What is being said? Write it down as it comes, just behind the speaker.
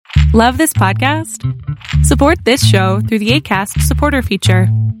Love this podcast? Support this show through the Acast supporter feature.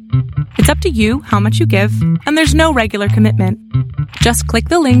 It's up to you how much you give, and there's no regular commitment. Just click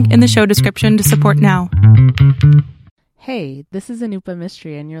the link in the show description to support now. Hey, this is Anupa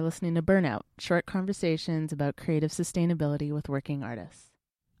Mistry, and you're listening to Burnout, short conversations about creative sustainability with working artists.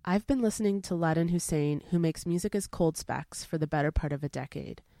 I've been listening to Ladin Hussein, who makes music as Cold Specs, for the better part of a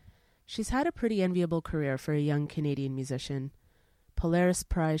decade. She's had a pretty enviable career for a young Canadian musician. Polaris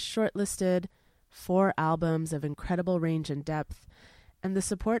Prize shortlisted, 4 albums of incredible range and depth, and the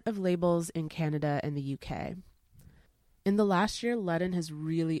support of labels in Canada and the UK. In the last year, Ladin has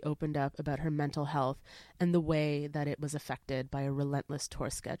really opened up about her mental health and the way that it was affected by a relentless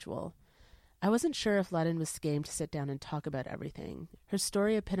tour schedule. I wasn't sure if Ladin was game to sit down and talk about everything. Her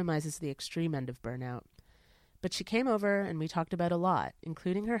story epitomizes the extreme end of burnout. But she came over and we talked about a lot,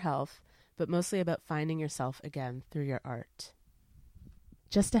 including her health, but mostly about finding yourself again through your art.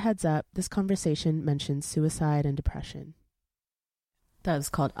 Just a heads up, this conversation mentions suicide and depression. That was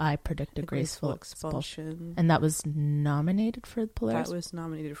called I Predict a Graceful Expulsion. And that was nominated for the Polaris? That was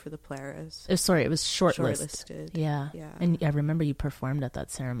nominated for the Polaris. It was shortlisted. Yeah. And I remember you performed at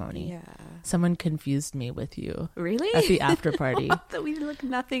that ceremony. Yeah. Someone confused me with you. Really? At the after party. That we look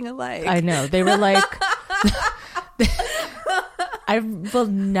nothing alike. I know. They were like... I will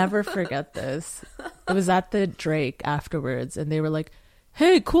never forget this. It was at the Drake afterwards, and they were like,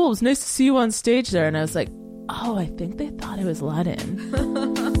 hey, cool, it was nice to see you on stage there. And I was like, oh, I think they thought it was Ladin.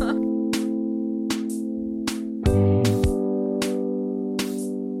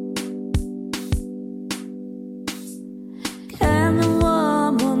 Can the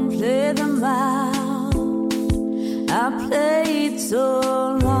woman play the mouth? I played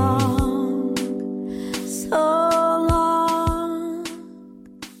so long, so long.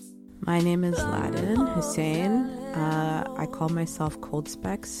 My name is Ladin Hussein. I call myself Cold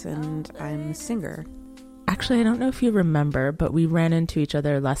Specs, and I'm a singer. Actually, I don't know if you remember, but we ran into each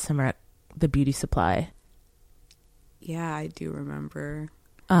other last summer at the Beauty Supply. Yeah, I do remember.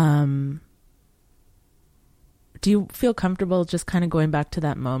 Do you feel comfortable just kind of going back to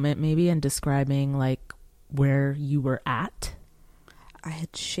that moment maybe and describing like where you were at? I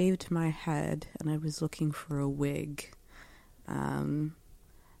had shaved my head and I was looking for a wig.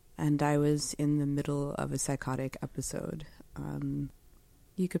 And I was in the middle of a psychotic episode.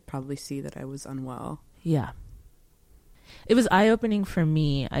 You could probably see that I was unwell. Yeah. It was eye-opening for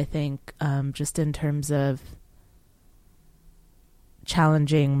me, I think, just in terms of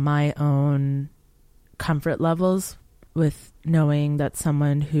challenging my own comfort levels with knowing that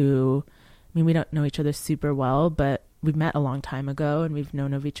someone who, I mean, we don't know each other super well, but we've met a long time ago and we've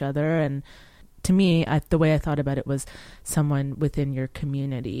known of each other. And to me, the way I thought about it was someone within your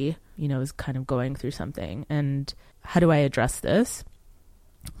community, you know, is kind of going through something. And how do I address this?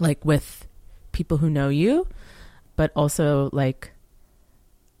 Like with people who know you, but also like,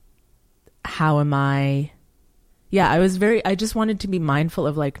 how am I? Yeah, I just wanted to be mindful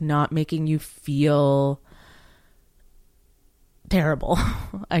of like not making you feel terrible,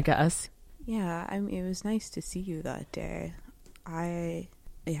 I guess. Yeah, I mean, it was nice to see you that day. I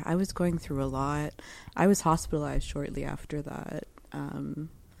was going through a lot. I was hospitalized shortly after that.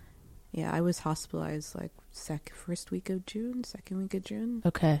 I was hospitalized like second week of June.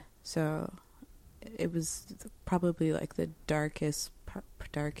 Okay. So it was probably like the darkest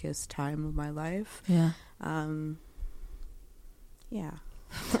time of my life. Yeah. Yeah.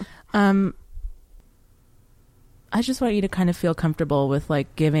 I just want you to kind of feel comfortable with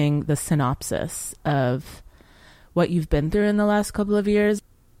like giving the synopsis of what you've been through in the last couple of years.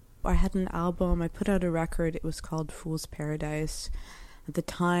 I had an album. I put out a record. It was called Fool's Paradise. At the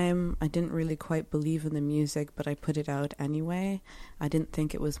time, I didn't really quite believe in the music, but I put it out anyway. I didn't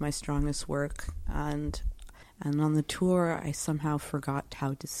think it was my strongest work. And on the tour, I somehow forgot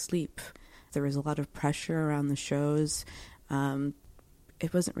how to sleep. There was a lot of pressure around the shows.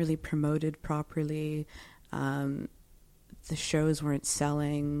 It wasn't really promoted properly. The shows weren't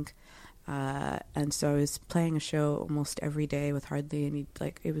selling. And so I was playing a show almost every day with hardly any,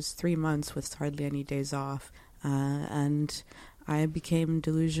 it was 3 months with hardly any days off. And I became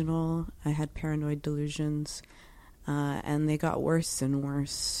delusional. I had paranoid delusions, and they got worse and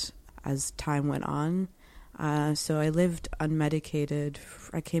worse as time went on. So I lived unmedicated.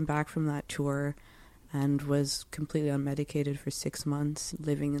 I came back from that tour and was completely unmedicated for 6 months,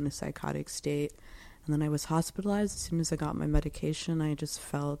 living in a psychotic state. And then I was hospitalized. As soon as I got my medication, I just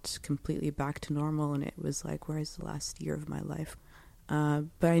felt completely back to normal, and it was like, where's the last year of my life? But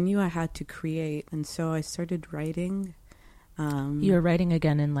I knew I had to create, and so I started writing. You were writing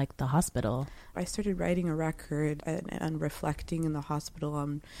again in like the hospital. I started writing a record and reflecting in the hospital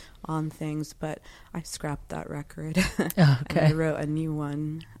on things, but I scrapped that record. Oh, okay. And I wrote a new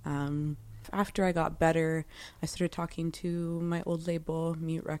one. After I got better, I started talking to my old label,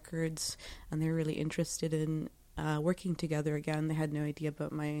 Mute Records, and they were really interested in working together again. They had no idea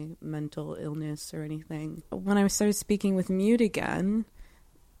about my mental illness or anything. When I started speaking with Mute again,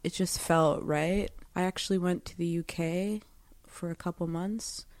 it just felt right. I actually went to the UK for a couple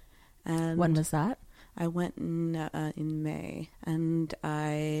months. And when was that? I went in May, and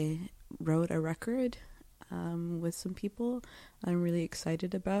I wrote a record with some people I'm really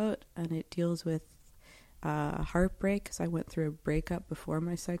excited about, and it deals with heartbreak, because I went through a breakup before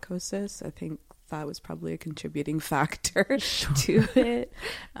my psychosis. I think that was probably a contributing factor to it.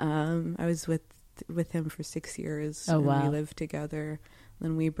 I was with him for 6 years. Oh, wow. We lived together.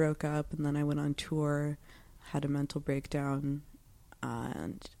 Then we broke up, and then I went on tour, had a mental breakdown,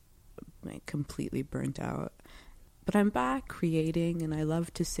 and like completely burnt out. But I'm back creating, and I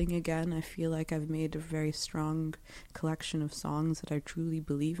love to sing again. I feel like I've made a very strong collection of songs that I truly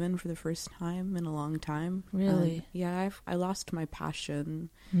believe in for the first time in a long time. Really? Yeah, I lost my passion,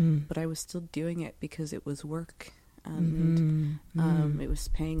 but I was still doing it because it was work, and it was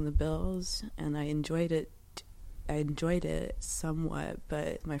paying the bills, and I enjoyed it. I enjoyed it somewhat,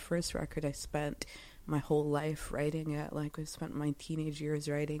 but my first record, I spent my whole life writing it. Like, I spent my teenage years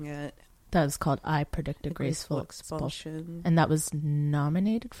writing it. That was called I Predict a Graceful Expulsion. And that was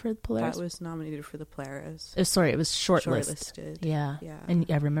nominated for the Polaris? That was nominated for the Polaris. Sorry, it was shortlisted. Shortlisted. Yeah. And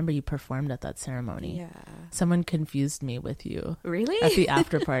I remember you performed at that ceremony. Yeah. Someone confused me with you. Really? At the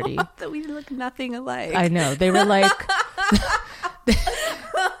after party. That we look nothing alike. I know. They were like...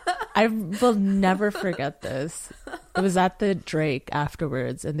 I will never forget this. It was at the Drake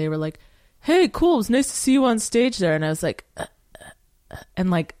afterwards, and they were like, "Hey, cool, it was nice to see you on stage there." And I was like, and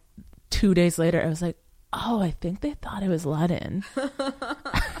like 2 days later, I was like, "Oh, I think they thought I was Latin."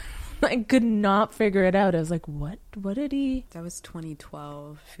 I could not figure it out. I was like, "What? What did he?" That was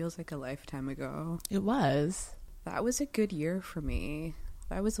 2012. Feels like a lifetime ago. It was. That was a good year for me.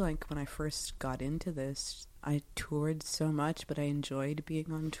 That was like when I first got into this. I toured so much, but I enjoyed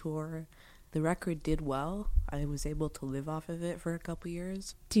being on tour. The record did well. I was able to live off of it for a couple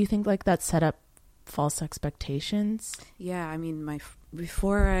years. Do you think like that set up false expectations? Yeah, I mean,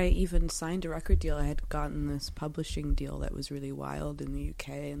 before I even signed a record deal, I had gotten this publishing deal that was really wild in the UK,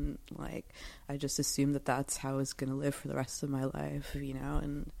 and like I just assumed that that's how I was going to live for the rest of my life, you know,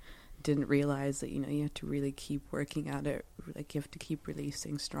 and didn't realize that, you know, you have to really keep working at it. Like, you have to keep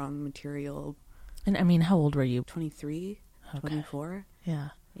releasing strong material. And I mean, how old were you? 23, okay. 24. Yeah.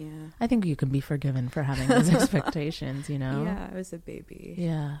 Yeah. I think you can be forgiven for having those expectations, you know? Yeah, I was a baby.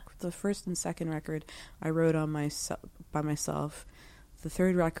 Yeah. The first and second record I wrote by myself. The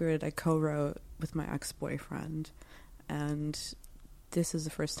third record I co-wrote with my ex-boyfriend. And this is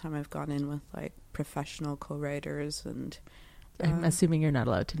the first time I've gone in with like professional co-writers, and I'm assuming you're not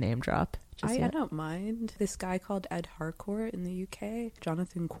allowed to name drop. I don't mind. This guy called Ed Harcourt in the UK,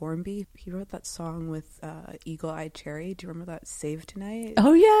 Jonathan Cornby, he wrote that song with Eagle Eye Cherry. Do you remember that, Save Tonight?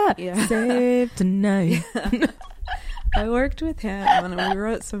 Oh, yeah. Save Tonight. Yeah. I worked with him and we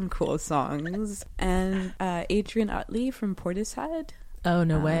wrote some cool songs. And Adrian Utley from Portishead. Oh,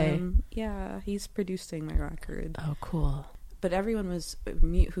 no way. Yeah, he's producing my record. Oh, cool. But everyone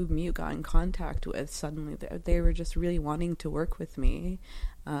who Mute got in contact with, suddenly they were just really wanting to work with me,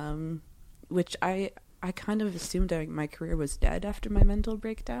 which I kind of assumed my career was dead after my mental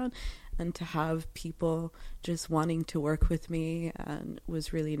breakdown, and to have people just wanting to work with me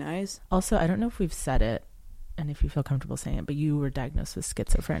was really nice. Also, I don't know if we've said it, and if you feel comfortable saying it, but you were diagnosed with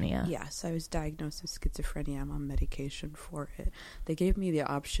schizophrenia. Yes, I was diagnosed with schizophrenia. I'm on medication for it. They gave me the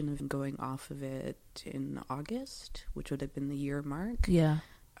option of going off of it in August, which would have been the year mark. Yeah.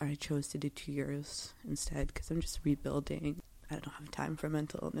 I chose to do 2 years instead because I'm just rebuilding. I don't have time for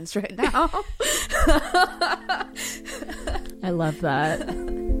mental illness right now. I love that.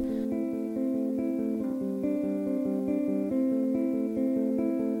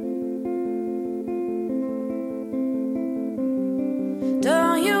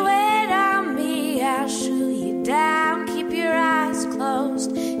 Don't you wait on me, I'll shoot you down. Keep your eyes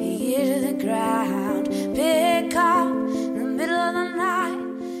closed, ear to the ground. Pick up in the middle of the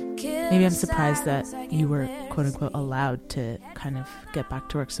night. Maybe I'm surprised that you were, quote unquote, allowed to kind of get back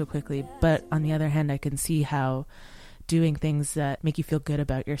to work so quickly. But on the other hand, I can see how doing things that make you feel good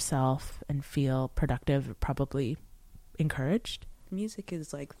about yourself and feel productive are probably encouraged. Music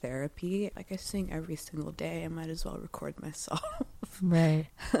is like therapy. Like, I sing every single day. I might as well record myself. Right.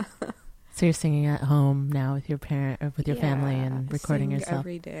 So you're singing at home now with your parent or with your family and recording I sing yourself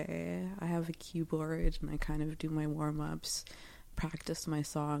every day. I have a keyboard and I kind of do my warm-ups, practice my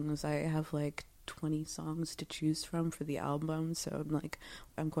songs. I have like 20 songs to choose from for the album, so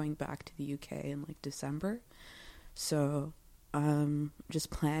I'm going back to the UK in like December. So just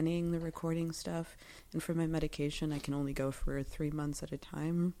planning the recording stuff. And for my medication, I can only go for 3 months at a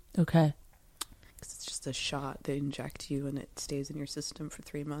time. Okay. It's just a shot. They inject you and it stays in your system for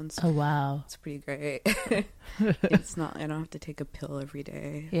 3 months. Oh, wow. It's pretty great. It's not, I don't have to take a pill every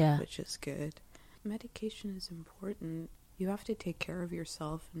day, which is good. Medication is important. You have to take care of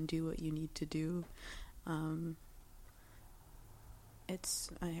yourself and do what you need to do. I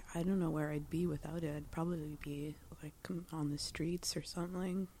don't know where I'd be without it. I'd probably be like on the streets or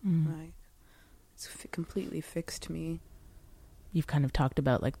something. Like, it's completely fixed me. You've kind of talked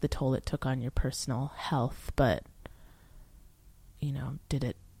about like the toll it took on your personal health, but did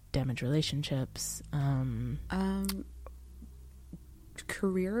it damage relationships?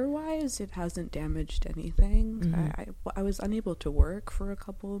 Career-wise, it hasn't damaged anything. I was unable to work for a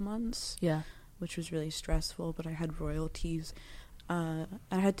couple of months, which was really stressful, but I had royalties. I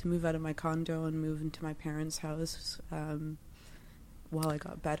had to move out of my condo and move into my parents' house while I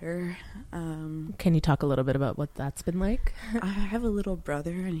got better. Can you talk a little bit about what that's been like? I have a little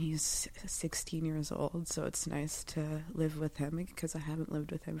brother and he's 16 years old, so it's nice to live with him because I haven't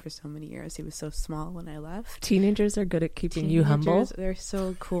lived with him for so many years. He was so small when I left. Teenagers are good at keeping you humble. They're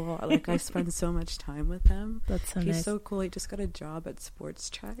so cool. Like, I spend so much time with him. That's so nice. He's so cool. He just got a job at Sports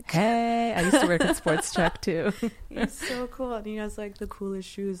Check. Hey, I used to work at Sports Check too. He's so cool, and he has like the coolest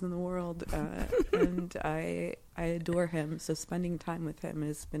shoes in the world, and I adore him. So spending time with him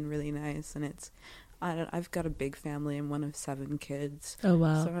has been really nice, and I've got a big family. I'm one of 7 kids. Oh,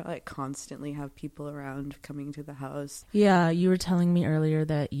 wow. So I like constantly have people around coming to the house. Yeah, you were telling me earlier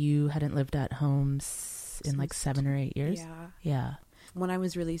that you hadn't lived at home in like 7 or 8 years. Yeah. When I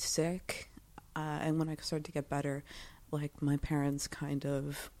was really sick, and when I started to get better, like my parents kind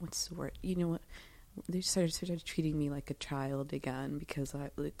of, what's the word? You know what? They started treating me like a child again because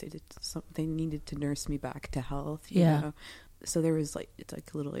they needed to nurse me back to health. You know? So there was like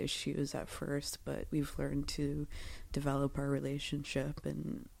little issues at first, but we've learned to develop our relationship,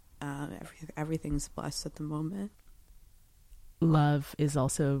 and everything's blessed at the moment. Love is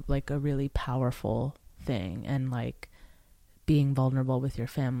also like a really powerful thing, and like being vulnerable with your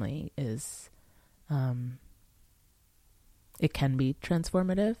family is, it can be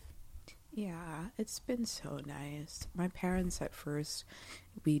transformative. Yeah, it's been so nice. My parents at first,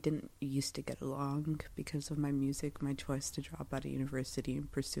 we didn't used to get along because of my music, my choice to drop out of university and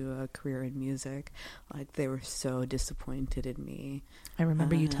pursue a career in music. Like, they were so disappointed in me. I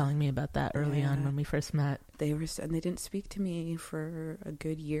remember you telling me about that early on when we first met. And they didn't speak to me for a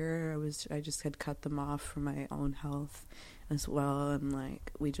good year. I just had cut them off for my own health as well, and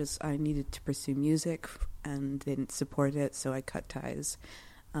like I needed to pursue music, and they didn't support it, so I cut ties.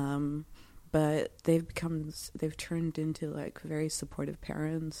 But they've turned into like very supportive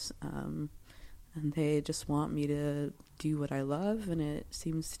parents, and they just want me to do what I love, and it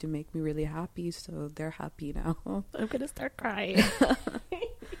seems to make me really happy, so they're happy now. I'm gonna start crying.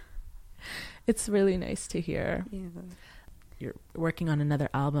 It's really nice to hear. Yeah. You're working on another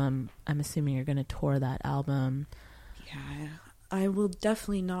album. I'm assuming you're gonna tour that album. Yeah, I will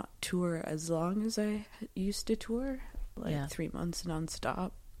definitely not tour as long as I used to tour, 3 months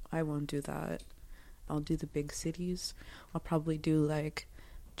nonstop. I won't do that. I'll do the big cities. I'll probably do like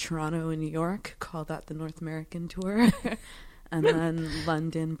Toronto and New York, call that the North American tour. And then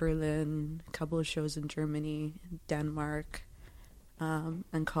London, Berlin, a couple of shows in Germany, Denmark,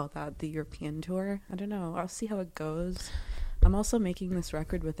 and call that the European tour. I don't know. I'll see how it goes. I'm also making this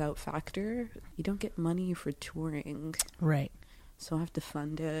record without Factor. You don't get money for touring. Right. So I have to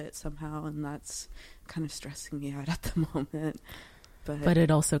fund it somehow, and that's kind of stressing me out at the moment. But it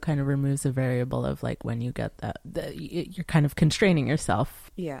also kind of removes a variable of like when you get that you're kind of constraining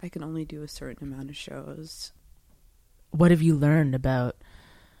yourself. Yeah, I can only do a certain amount of shows. What have you learned about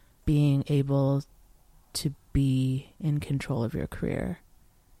being able to be in control of your career?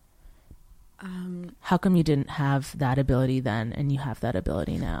 How come you didn't have that ability then and you have that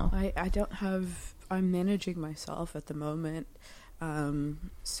ability now? I don't have... I'm managing myself at the moment.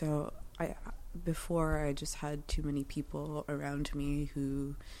 So before I just had too many people around me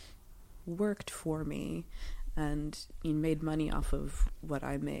who worked for me and made money off of what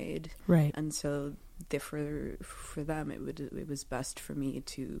I made. Right. And so for them it was best for me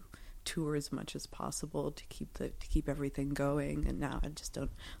to tour as much as possible to keep everything going, and now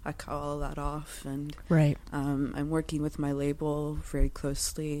I cut all that off, and right. I'm working with my label very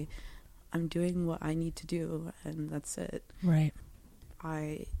closely. I'm doing what I need to do, and that's it. Right.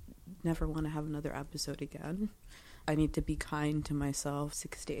 I never want to have another episode again. I need to be kind to myself.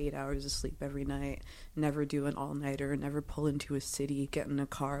 6 to 8 hours of sleep every night. Never do an all-nighter. Never pull into a city, get in a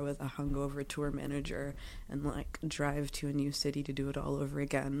car with a hungover tour manager, and like drive to a new city to do it all over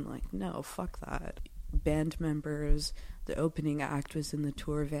again. Like, no, fuck that. Band members, the opening act was in the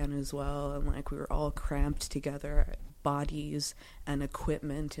tour van as well, and like we were all cramped together, bodies and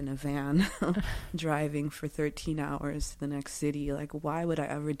equipment in a van, driving for 13 hours to the next city. Like, why would I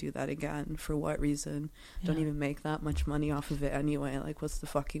ever do that again? For what reason? Don't even make that much money off of it anyway. Like, what's the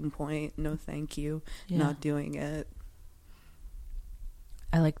fucking point? No thank you. Not doing it.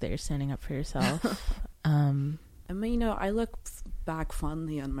 I like that you're standing up for yourself. I mean, you know, I look back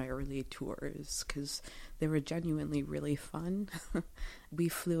fondly on my early tours because they were genuinely really fun. We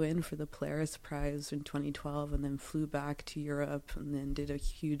flew in for the Polaris Prize in 2012 and then flew back to Europe and then did a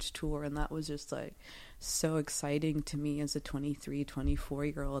huge tour, and that was just like so exciting to me as a 23,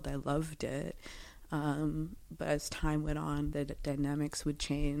 24-year-old. I loved it. But as time went on, the dynamics would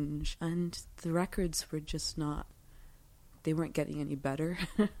change and the records were just not, they weren't getting any better.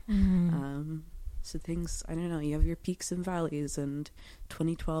 So things, I don't know, you have your peaks and valleys, and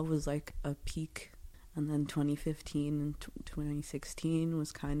 2012 was like a peak, and then 2015 and 2016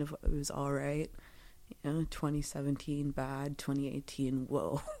 was kind of, it was all right. You know, 2017 bad, 2018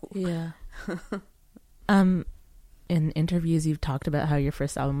 whoa. Yeah. In interviews you've talked about how your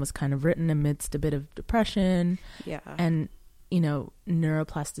first album was kind of written amidst a bit of depression. Yeah. And, you know,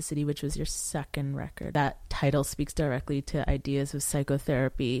 Neuroplasticity, which was your second record, that title speaks directly to ideas of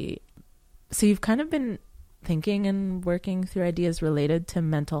psychotherapy. So you've kind of been thinking and working through ideas related to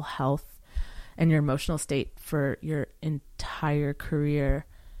mental health and your emotional state for your entire career.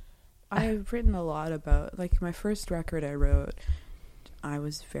 I've written a lot about, like, my first record I wrote, I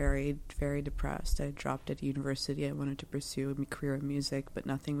was very, very depressed. I dropped at university. I wanted to pursue a career in music, but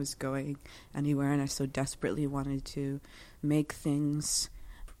nothing was going anywhere, and I so desperately wanted to make things.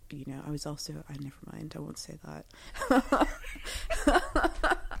 You know, I was also, never mind, I won't say that.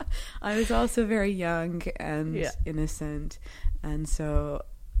 I was also very young and innocent, and so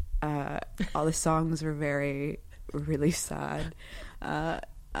all the songs were really sad.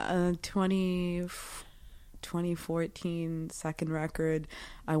 2014 second record,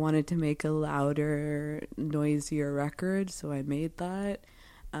 I wanted to make a louder, noisier record, so I made that.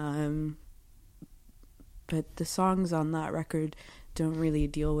 But the songs on that record don't really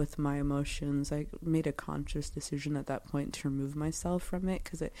deal with my emotions. I made a conscious decision at that point to remove myself from it,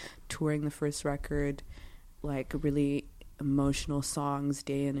 because touring the first record, like really emotional songs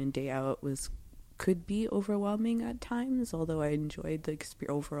day in and day out, could be overwhelming at times, although I enjoyed the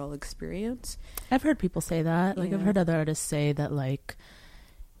overall experience. I've heard people say that. Like, I've heard other artists say that, like,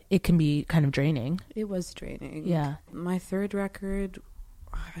 it can be kind of draining. It was draining. Yeah. My third record,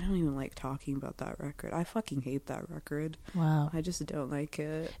 I don't even like talking about that record. I fucking hate that record. Wow. I just don't like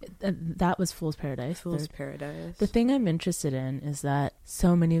it. That was Fool's Paradise. Fool's Paradise. The thing I'm interested in is that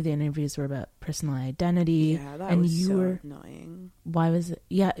so many of the interviews were about personal identity. Yeah, that and was you so were annoying. Why was it?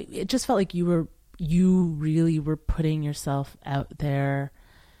 Yeah, it just felt like you really were putting yourself out there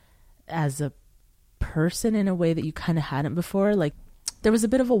as a person in a way that you kind of hadn't before. Like, there was a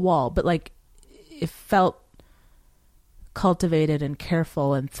bit of a wall, but like it felt cultivated and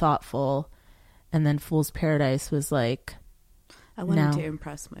careful and thoughtful. And then Fool's Paradise was like, I wanted to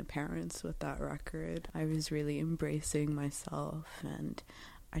impress my parents with that record. I was really embracing myself, and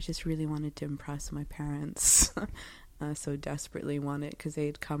I just really wanted to impress my parents. So desperately wanted, because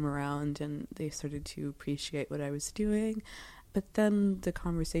they'd come around and they started to appreciate what I was doing. But then the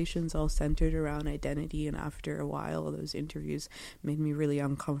conversations all centered around identity, and after a while those interviews made me really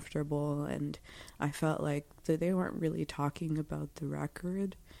uncomfortable, and I felt like that they weren't really talking about the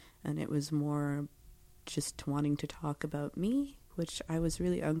record, and it was more just wanting to talk about me, which I was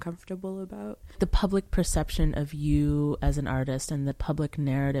really uncomfortable about. The public perception of you as an artist and the public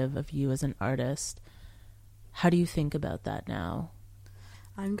narrative of you as an artist, how do you think about that now?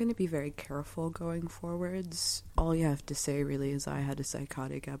 I'm going to be very careful going forwards. All you have to say really is I had a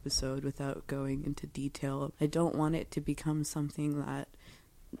psychotic episode without going into detail. I don't want it to become something that,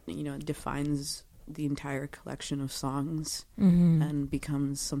 you know, defines the entire collection of songs and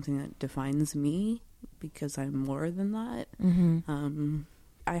becomes something that defines me, because I'm more than that.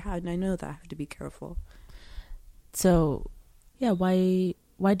 I know that I have to be careful. So, yeah, why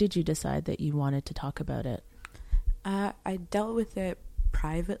did you decide that you wanted to talk about it? I dealt with it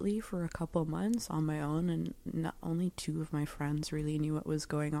privately for a couple months on my own, and not only two of my friends really knew what was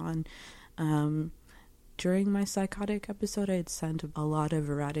going on. during my psychotic episode, I had sent a lot of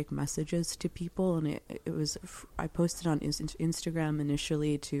erratic messages to people, and I posted on Instagram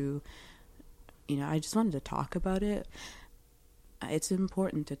initially to, I just wanted to talk about it. It's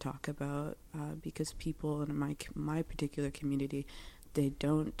important to talk about because people in my particular community, they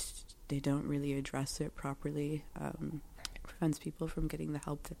don't really address it properly. It prevents people from getting the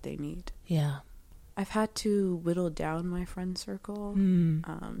help that they need. Yeah. I've had to whittle down my friend circle.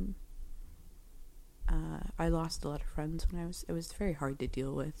 I lost a lot of friends when it was very hard to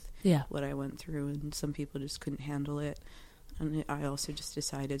deal with what I went through, and some people just couldn't handle it. And I also just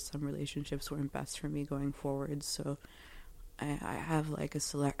decided some relationships weren't best for me going forward. So I have like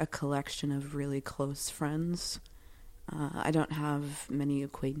a collection of really close friends. I don't have many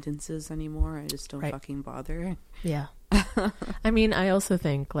acquaintances anymore. I just don't fucking bother. Yeah. I mean, I also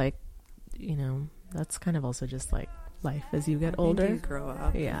think like, that's kind of also just like life as you get older. You grow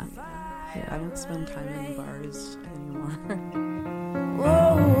up. Yeah. I don't spend time in bars anymore.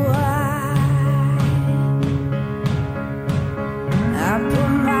 Whoa, I put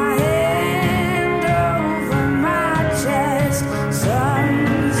my hand over my chest,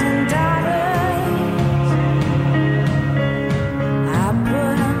 sons and daughters. I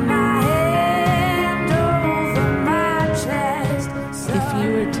put my hand over my chest. If you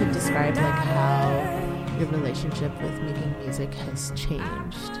were to describe like how your relationship with making music has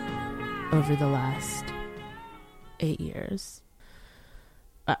changed over the last 8 years,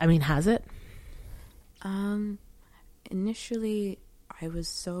 I mean, has it? Initially, I was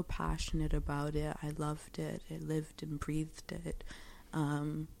so passionate about it. I loved it. I lived and breathed it.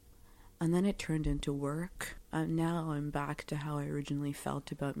 And then it turned into work. Now I'm back to how I originally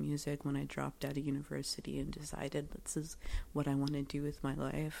felt about music when I dropped out of university and decided this is what I want to do with my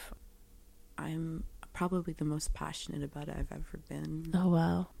life. I'm probably the most passionate about it I've ever been. Oh,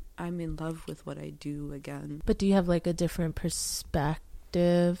 wow. I'm in love with what I do again. But do you have like a different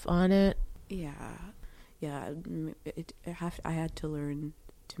perspective on it? Yeah. I had to learn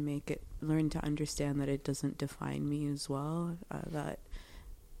to understand that it doesn't define me as well. That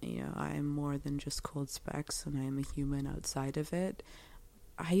I am more than just Cold Specs, and I am a human outside of it.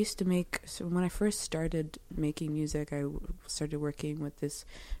 I used to so when I first started making music, I started working with this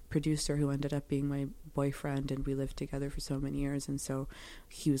producer who ended up being my boyfriend, and we lived together for so many years, and so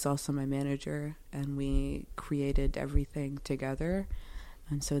he was also my manager, and we created everything together.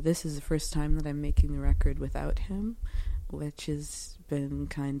 And so this is the first time that I'm making the record without him, which has been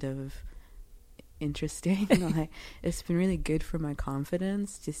kind of interesting. It's been really good for my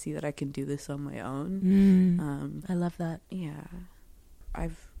confidence to see that I can do this on my own. I love that. Yeah.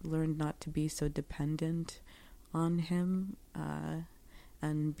 I've learned not to be so dependent on him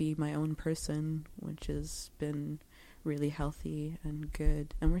and be my own person, which has been really healthy and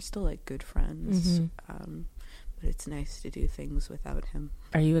good. And we're still like good friends. But it's nice to do things without him.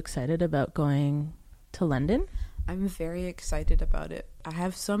 Are you excited about going to London? I'm very excited about it. I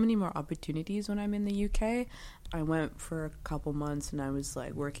have so many more opportunities when I'm in the UK. I went for a couple months and I was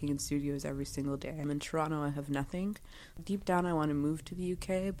like working in studios every single day. I'm in Toronto, I have nothing. Deep down I want to move to the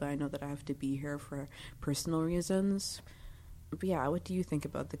UK, but I know that I have to be here for personal reasons. But yeah, what do you think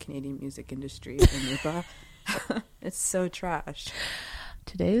about the Canadian music industry, Anupa? It's so trash.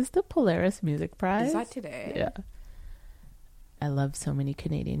 Today is the Polaris Music Prize. Is that today? Yeah. I love so many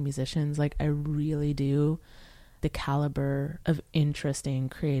Canadian musicians. Like, I really do. The caliber of interesting,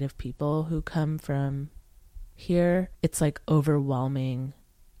 creative people who come from here, it's like overwhelming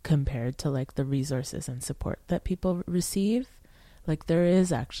compared to like the resources and support that people receive. Like, there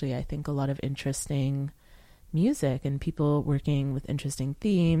is actually, I think, a lot of interesting music and people working with interesting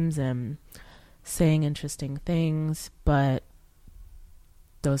themes and saying interesting things, but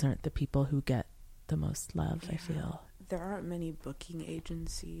those aren't the people who get the most love, I feel. There aren't many booking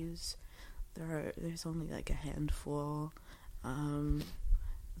agencies. There's only like a handful.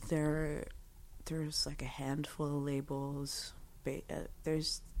 There's like a handful of labels.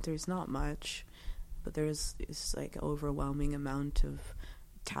 There's not much, but there's like an overwhelming amount of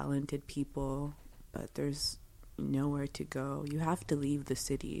talented people, but there's nowhere to go. You have to leave the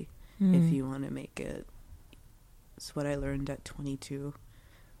city if you want to make it. It's what I learned at 22.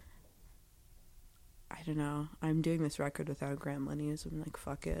 I don't know. I'm doing this record without grant money, so I'm like,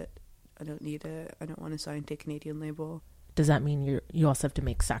 fuck it. I don't need it. I don't want to sign to a Canadian label. Does that mean you also have to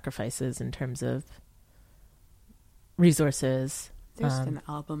make sacrifices in terms of resources? There's an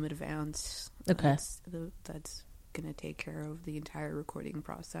album advance. Okay. That's going to take care of the entire recording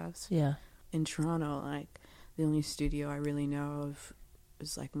process. Yeah. In Toronto, like, the only studio I really know of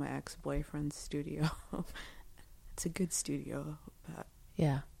is like my ex-boyfriend's studio. It's a good studio, but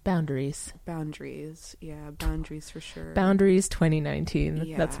yeah. Boundaries. Boundaries. Yeah, boundaries for sure. Boundaries 2019.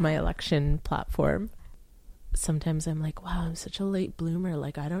 Yeah. That's my election platform. Sometimes I'm like, wow, I'm such a late bloomer.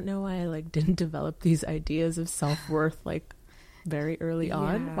 Like, I don't know why I like didn't develop these ideas of self-worth like very early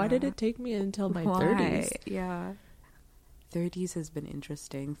on. Why did it take me until my 30s? Yeah. 30s has been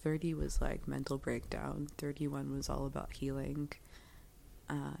interesting. 30 was like mental breakdown. 31 was all about healing.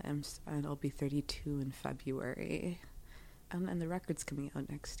 And I'll be 32 in February. And the record's coming out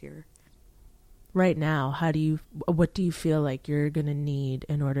next year. Right now, what do you feel like you're going to need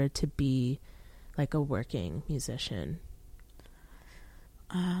in order to be like a working musician?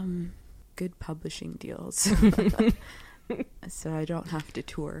 Good publishing deals. So I don't have to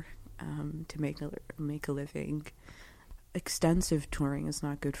tour to make a living. Extensive touring is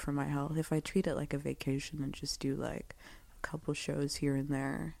not good for my health. If I treat it like a vacation and just do like a couple shows here and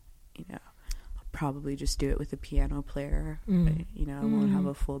there, you know, I'll probably just do it with a piano player. You know, I won't have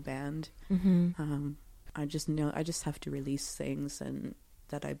a full band. I just have to release things and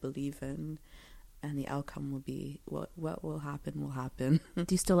that I believe in, and the outcome will be what will happen will happen. Do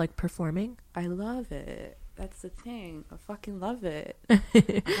you still like performing? I love it. That's the thing. I fucking love it. I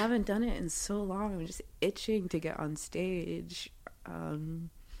haven't done it in so long. I'm just itching to get on stage.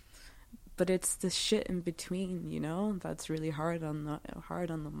 But it's the shit in between, you know, that's really hard on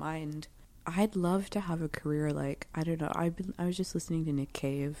the mind. I'd love to have a career like, I don't know. I was just listening to Nick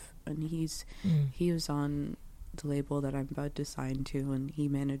Cave, and he was on the label that I'm about to sign to, and he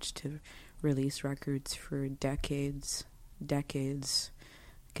managed to release records for decades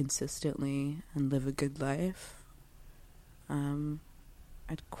consistently and live a good life.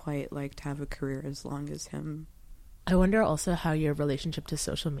 I'd quite like to have a career as long as him. I wonder also how your relationship to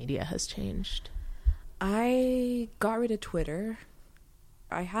social media has changed. I got rid of Twitter.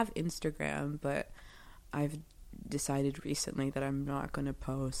 I have Instagram, but I've decided recently that I'm not going to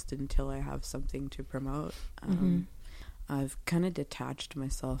post until I have something to promote. I've kind of detached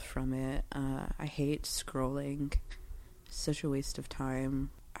myself from it. I hate scrolling. It's such a waste of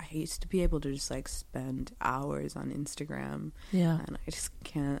time. I used to be able to just like spend hours on Instagram. Yeah. And I just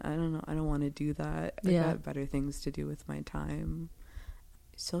can't. I don't know. I don't want to do that. I got better things to do with my time.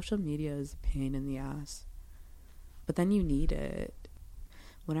 Social media is a pain in the ass. But then you need it.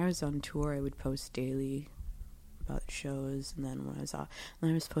 When I was on tour, I would post daily about shows, and then when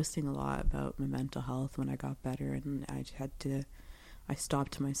I was posting a lot about my mental health when I got better, and I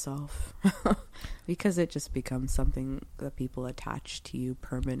stopped myself because it just becomes something that people attach to you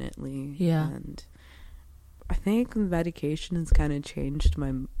permanently. Yeah. And I think medication has kind of changed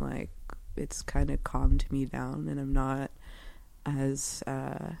it's kind of calmed me down, and I'm not as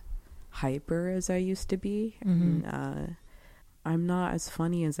hyper as I used to be. And, I'm not as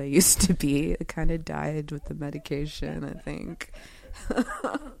funny as I used to be. I kind of died with the medication, I think.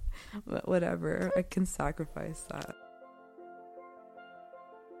 But whatever, I can sacrifice that.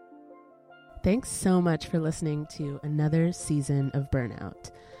 Thanks so much for listening to another season of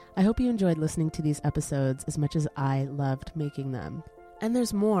Burnout. I hope you enjoyed listening to these episodes as much as I loved making them. And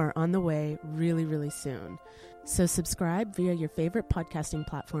there's more on the way really, really soon. So subscribe via your favorite podcasting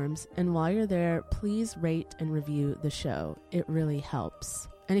platforms, and while you're there, please rate and review the show. It really helps.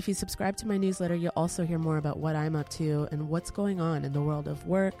 And if you subscribe to my newsletter, you'll also hear more about what I'm up to and what's going on in the world of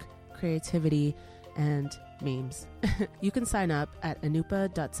work, creativity, and memes. You can sign up at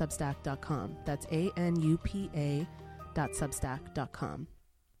anupa.substack.com. That's ANUPA.substack.com.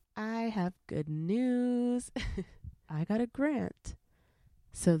 I have good news. I got a grant.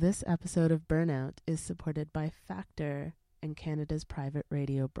 So this episode of Burnout is supported by Factor and Canada's private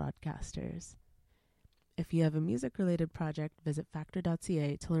radio broadcasters. If you have a music-related project, visit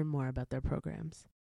factor.ca to learn more about their programs.